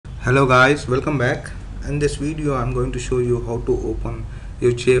Hello guys, welcome back. In this video I'm going to show you how to open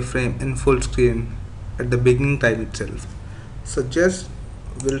your JFrame in full screen at the beginning time itself. So just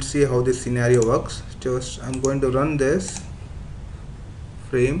we'll see how this scenario works. Just I'm going to run this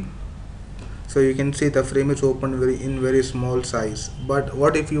frame. So you can see the frame is open very small size. But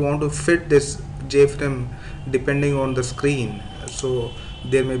what if you want to fit this JFrame depending on the screen? So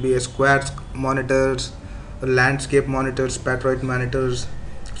there may be a square monitors, landscape monitors, patrioid monitors.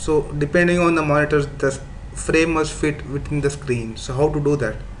 So depending on the monitors, the frame must fit within the screen. So how to do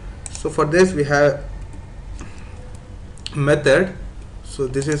that? So for this we have method. So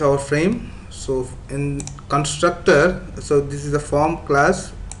this is our frame. So in constructor, so this is a form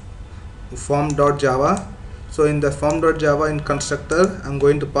class, form.java. So in the form.java in constructor, I'm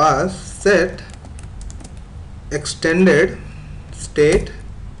going to pass set extended state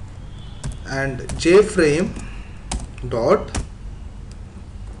and jframe dot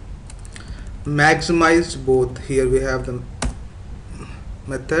maximize both. Here we have the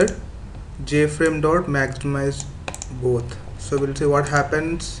method jframe dot maximize both. So we'll see what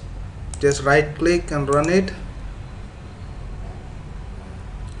happens. Just right click and run it.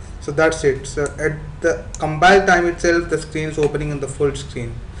 So that's it. So at the compile time itself, the screen is opening in the full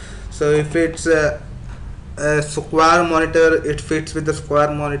screen. So if it's a square monitor, it fits with the square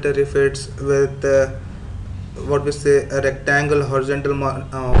monitor. If it's with what we say a rectangle, horizontal,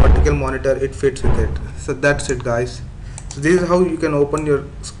 vertical monitor, it fits with it. So that's it guys. So this is how you can open your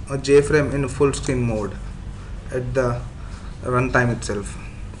JFrame in full screen mode at the runtime itself.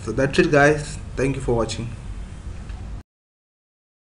 So that's it guys. Thank you for watching.